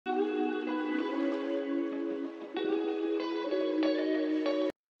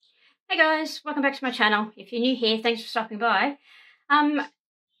guys, welcome back to my channel. If you're new here, thanks for stopping by.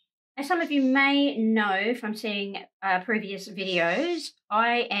 As some of you may know from seeing previous videos,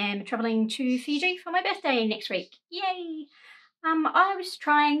 I am travelling to Fiji for my birthday next week. Yay! I was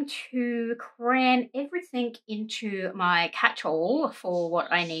trying to cram everything into my catch-all for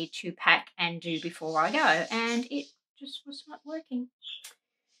what I need to pack and do before I go, and it just was not working.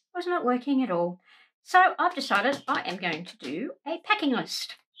 It was not working at all. So I've decided I am going to do a packing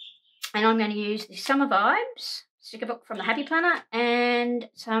list. And I'm going to use the Summer Vibes sticker book from the Happy Planner and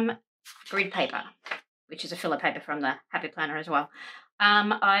some grid paper, which is a filler paper from the Happy Planner as well.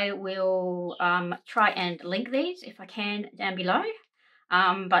 I will try and link these if I can down below.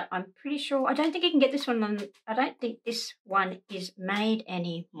 But I'm pretty sure, I don't think you can get this one I don't think this one is made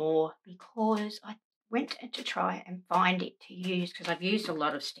anymore because I went to try and find it to use because I've used a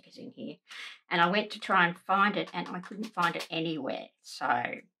lot of stickers in here. And I went to try and find it and I couldn't find it anywhere.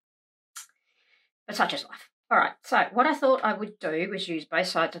 But such is life. All right, so what I thought I would do was use both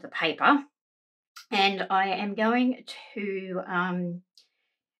sides of the paper, and I am going to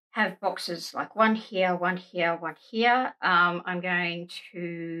have boxes like one here, one here, one here. I'm going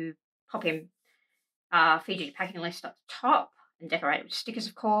to pop in Fiji packing list at the top and decorate it with stickers,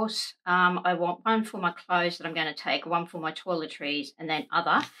 of course. I want one for my clothes that I'm going to take, one for my toiletries, and then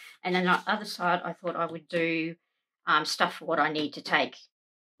other. And then on the other side, I thought I would do stuff for what I need to take.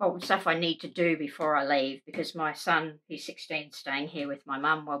 Well, stuff I need to do before I leave because my son, who's 16, is staying here with my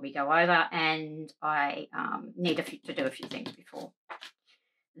mum while we go over, and I need to do a few things before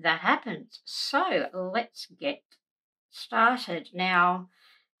that happens. So let's get started. Now,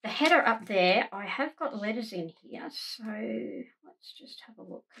 the header up there, I have got letters in here, so let's just have a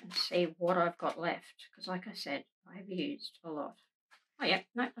look and see what I've got left because, like I said, I've used a lot. Oh, yeah,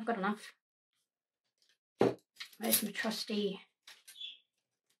 no, I've got enough. There's my trusty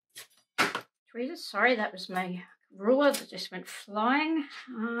tweezers. Sorry, that was my ruler that just went flying.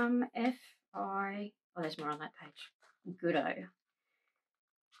 Oh, there's more on that page. Goodo.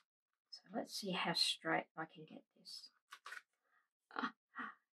 So let's see how straight I can get this.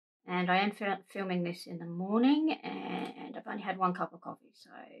 And I am filming this in the morning, and I've only had one cup of coffee, so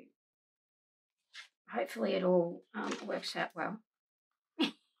hopefully it all works out well.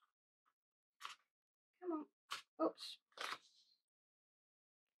 Come on. Oops.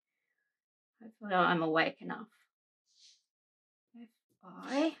 Hopefully I'm awake enough.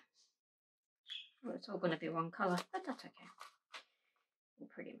 F-I. Well, it's all going to be one colour, but that's okay. Well,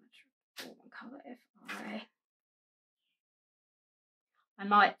 pretty much all one colour. F-I. I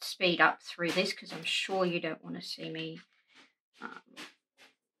might speed up through this because I'm sure you don't want to see me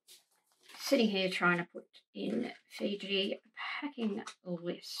sitting here trying to put in Fiji packing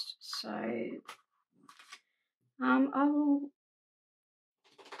list. So I will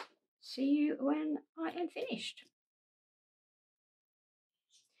see you when I am finished.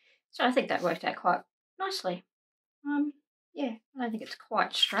 So I think that worked out quite nicely. Yeah, I don't think it's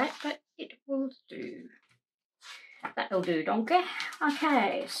quite straight, but it will do. That'll do, donkey.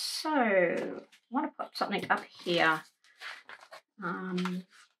 Okay, so I want to put something up here,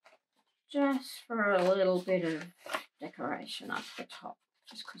 just for a little bit of decoration up the top,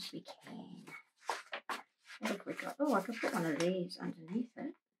 just because we can. What have we got? Oh, I could put one of these underneath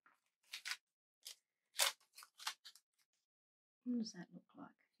it. What does that look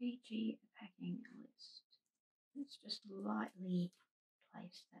like? Fiji packing list. Let's just lightly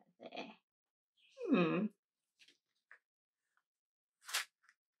place that there.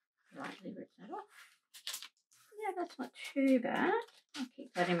 Lightly rip that off. Yeah, that's not too bad. I'll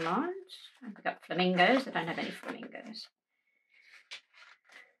keep that in mind. I've got flamingos. I don't have any flamingos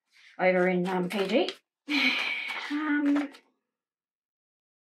over in PG.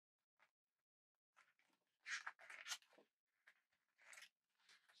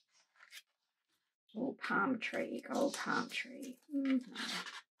 Oh, palm tree, gold palm tree. No.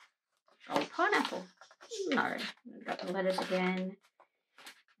 Gold pineapple. No. We've got the letters again.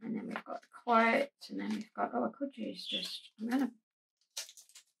 And then we've got quotes, and then we've got, oh, I could use just, I'm going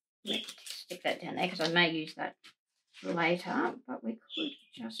to stick that down there because I may use that later, but we could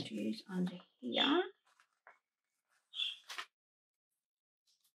just use under here.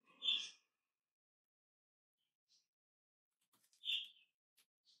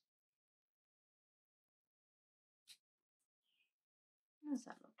 What does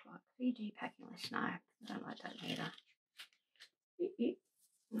that look like? Fiji packing list. No, I don't like that either.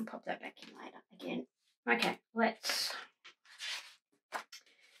 I'll pop that back in later again. Okay,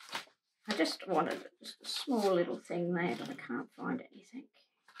 I just wanted just a small little thing there, but I can't find anything.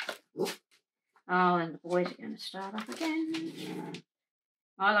 Oh, and the boys are going to start up again.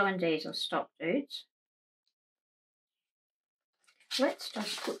 Milo and diesel stock, dudes. Let's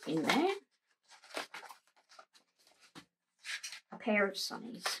just put in there a pair of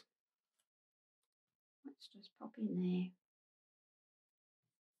sunnies. Let's just pop in there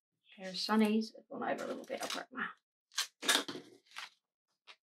a pair of sunnies. I've gone over a little bit. I'll break my.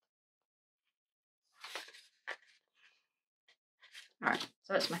 Alright,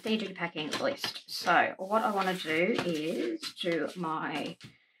 so that's my Fiji packing list. So what I want to do is do my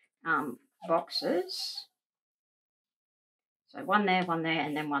boxes. So one there,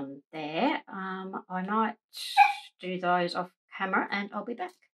 and then one there. I might do those off camera and I'll be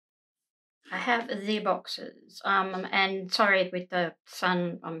back. I have the boxes. And sorry, with the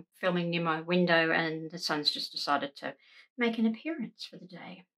sun, I'm filming near my window and the sun's just decided to make an appearance for the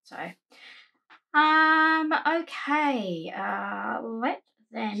day. So okay, let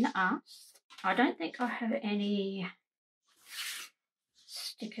then us, I don't think I have any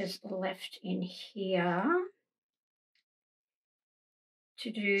stickers left in here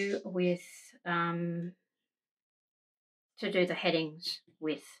to do with, to do the headings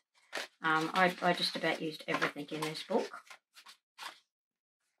with. I just about used everything in this book.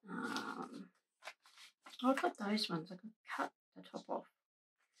 I've got those ones, I could cut the top off.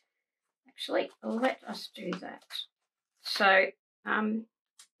 Actually, let us do that. So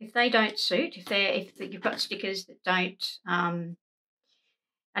if they don't suit, if you've got stickers that don't are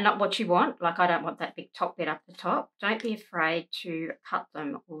not what you want, like I don't want that big top bit up the top, don't be afraid to cut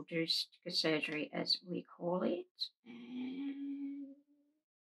them or do sticker surgery as we call it, and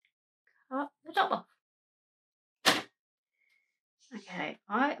cut the top off. Okay,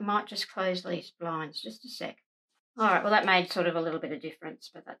 I might just close these blinds just a sec. Alright, well that made sort of a little bit of difference,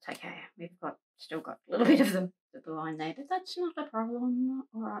 but that's okay. We've still got a little bit of the blind there, but that's not a problem.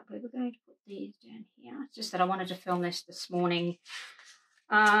 Alright, we were going to put these down here. It's just that I wanted to film this morning.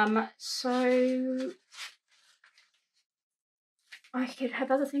 So I could have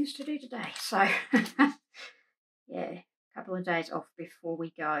other things to do today. So yeah, a couple of days off before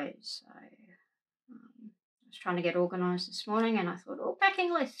we go. So I was trying to get organised this morning and I thought, oh,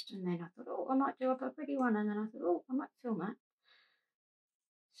 packing list. And then I thought, oh, I might do up a pretty one. And then I thought, oh, I might film that.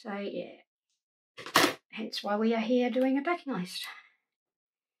 So yeah, hence why we are here doing a packing list.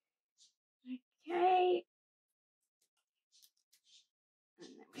 Okay. And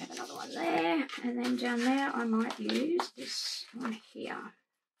then we have another one there. And then down there I might use this one here.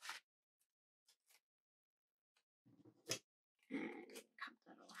 And cut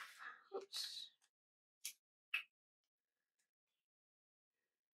that off. Oops.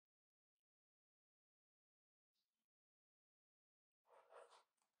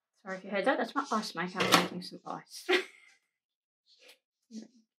 Sorry if you heard that. That's my ice maker. I'm making some ice.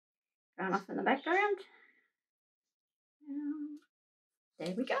 Going off in the background.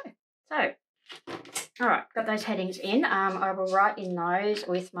 There we go. So, all right, got those headings in. I will write in those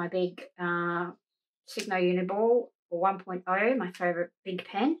with my big Signo Uniball 1.0, my favourite big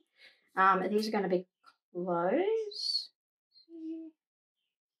pen. These are going to be close.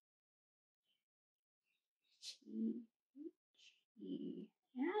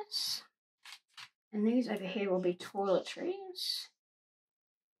 Yes. And these over here will be toiletries.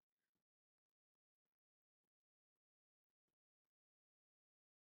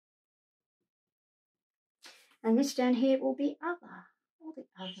 And this down here will be all the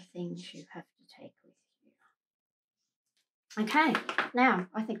other things you have to take with you. Okay, now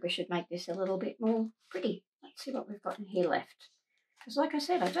I think we should make this a little bit more pretty. Let's see what we've got in here left. Because like I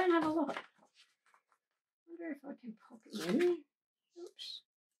said, I don't have a lot. I wonder if I can pop in. Oops.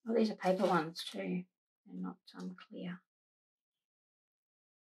 Oh, these are paper ones too. They're not clear.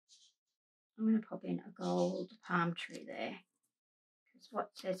 I'm going to pop in a gold palm tree there. Because what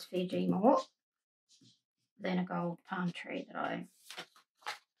says Fiji more than a gold palm tree that I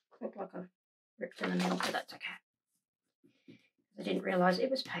look like I've ripped in the middle, but that's okay. I didn't realise it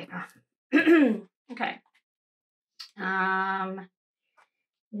was paper. Okay.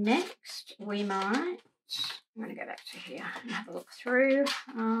 Next we might, I'm going to go back to here and have a look through.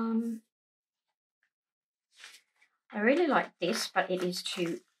 I really like this, but it is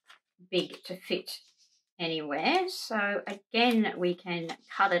too big to fit anywhere. So again, we can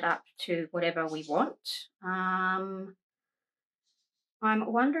cut it up to whatever we want. I'm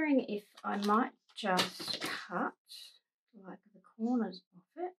wondering if I might just cut like the corners of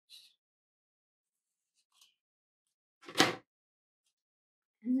it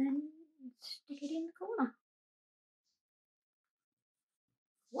and then stick it in the corner.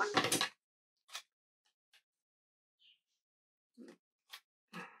 One.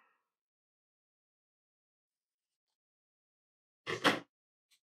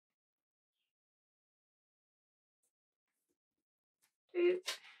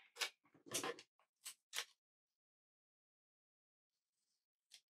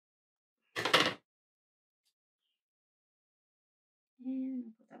 And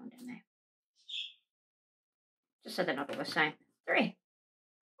I'll put that one down there. Just so they're not all the same. 3.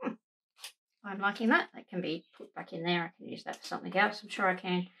 I'm liking that. That can be put back in there. I can use that for something else. I'm sure I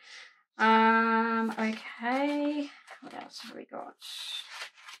can. Okay. What else have we got?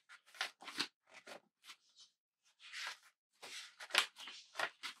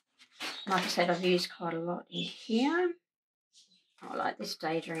 Like I said, I've used quite a lot in here. I like this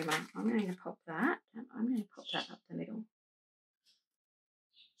daydreamer. I'm going to pop that, and I'm going to pop that up the middle.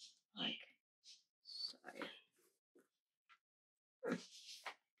 Like so.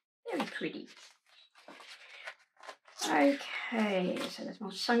 Very pretty. Okay, so there's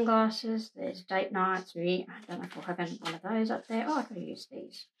more sunglasses. There's date nights. I don't know if we'll have one of those up there. Oh, I could have used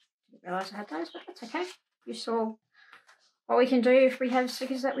these. Didn't realise I had those, but that's okay. You saw what we can do if we have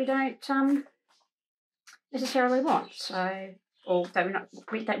stickers that we don't necessarily want. So, or that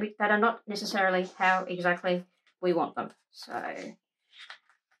are not necessarily how exactly we want them. So,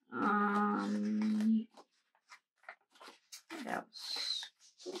 what else?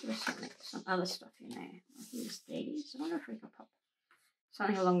 There's some other stuff in there. Here's these. I wonder if we can pop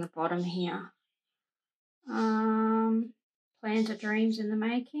something along the bottom here. Plans are dreams in the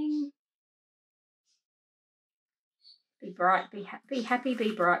making. Be bright, be happy,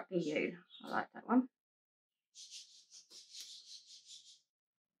 be bright, be you. I like that one.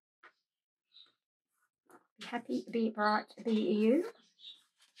 Be happy, be bright, be you.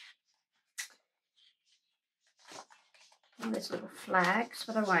 Oh, there's little flags,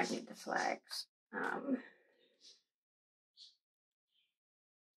 but I won't need the flags.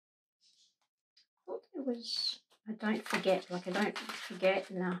 Thought there was, I don't forget,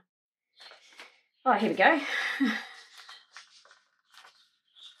 no. Oh, here we go.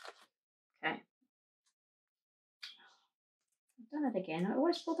 Okay. I've done it again. I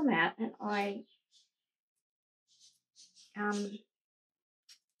always pull them out and I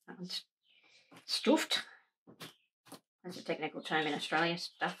stuffed. That's a technical term in Australia,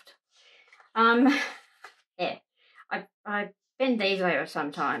 stuffed. Yeah, I bend these over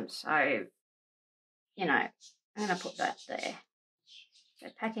sometimes, so you know, I'm gonna put that there. So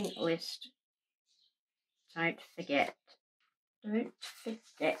packing list. Don't forget. Don't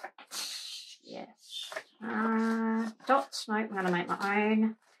forget. Yes. Dots. Nope, I'm gonna make my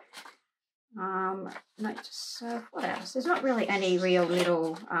own. Note to self. What else? There's not really any real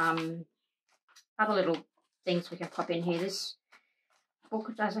little other little things we can pop in here. This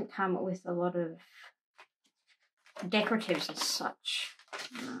book doesn't come with a lot of decoratives as such.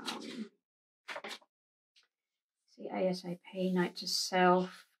 See, ASAP, note to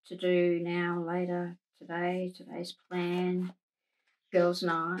self, to do now, later, today, today's plan, girls'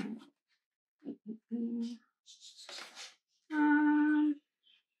 night.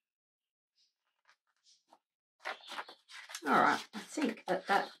 All right, I think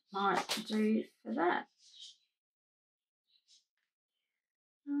that might do for that.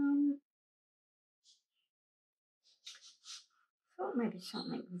 Thought maybe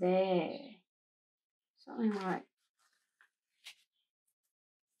something there, something like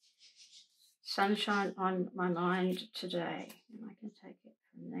sunshine on my mind today, and I can take it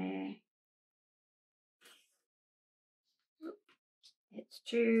from there. It's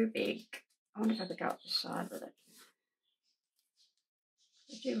too big. I wonder if I could go up the side with it.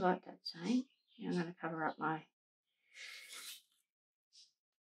 I do like that saying. Yeah, I'm going to cover up my.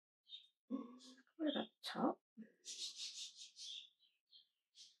 What about the top?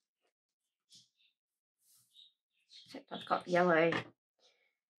 Except I've got yellow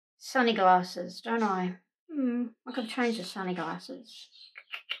sunny glasses, don't I? I could change the sunny glasses.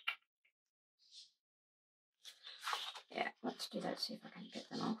 Yeah, let's do that, see if I can get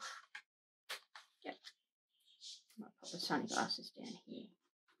them off. Yep. I might put the sunny glasses down here.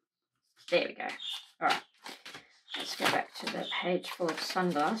 There we go. All right. Let's go back to the page full of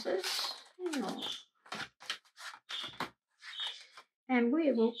sunglasses. Oh. And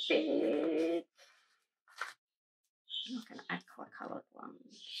we will pick. I'm not going to add quite coloured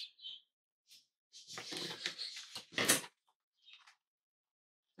ones.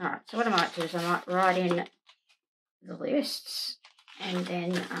 All right, so what I might do is I might write in the lists and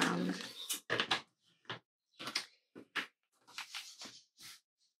then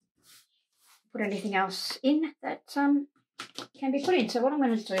put anything else in that can be put in. So what I'm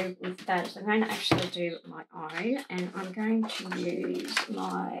going to do with that is I'm going to actually do my own, and I'm going to use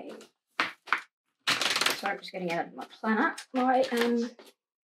my, sorry, I'm just getting out of my planner, my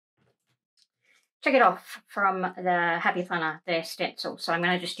check it off from the Happy Planner, their stencil. So I'm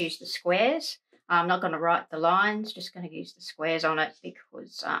going to just use the squares. I'm not going to write the lines, just going to use the squares on it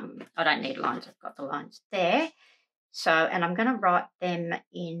because I don't need lines. I've got the lines there. So, and I'm going to write them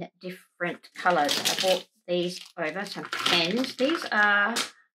in different colours. I bought these over, some pens. These are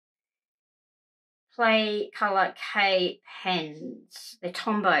Play Colour K pens. They're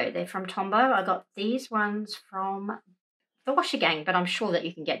Tombow. They're from Tombow. I got these ones from the Washi Gang, but I'm sure that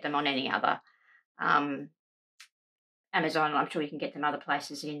you can get them on any other Amazon. I'm sure you can get them other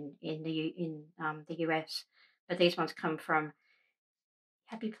places in the US. But these ones come from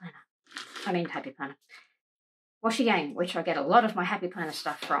Happy Planner. Washi Gang, which I get a lot of my Happy Planner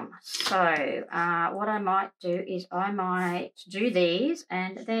stuff from. So what I might do is I might do these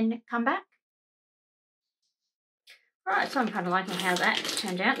and then come back. Right, so I'm kind of liking how that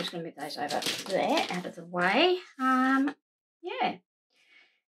turned out. I'm just going to move those over there, out of the way. Yeah.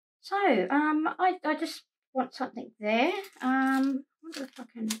 So I just want something there. I wonder if I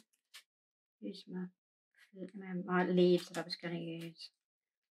can use my leaves that I was going to use.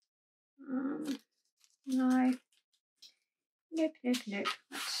 No. Nope.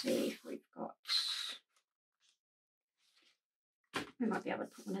 Let's see if we've got... We might be able to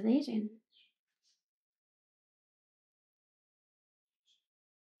put one of these in.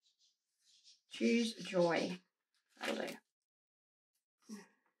 Choose Joy. That'll do.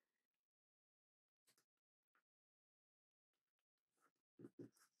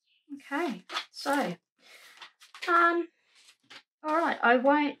 Okay, so, all right, I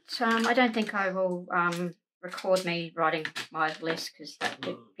won't, I don't think I will record me writing my list because that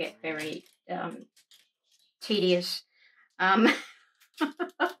would get very tedious. I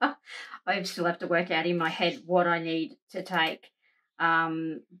still have to work out in my head what I need to take.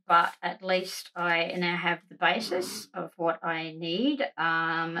 But at least I now have the basis of what I need.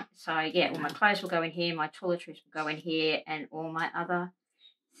 So yeah, all my clothes will go in here, my toiletries will go in here, and all my other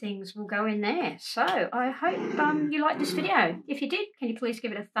things will go in there. So I hope you liked this video. If you did, can you please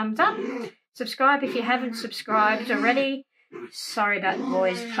give it a thumbs up? Subscribe if you haven't subscribed already. Sorry about the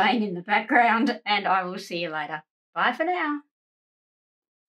boys playing in the background, and I will see you later. Bye for now.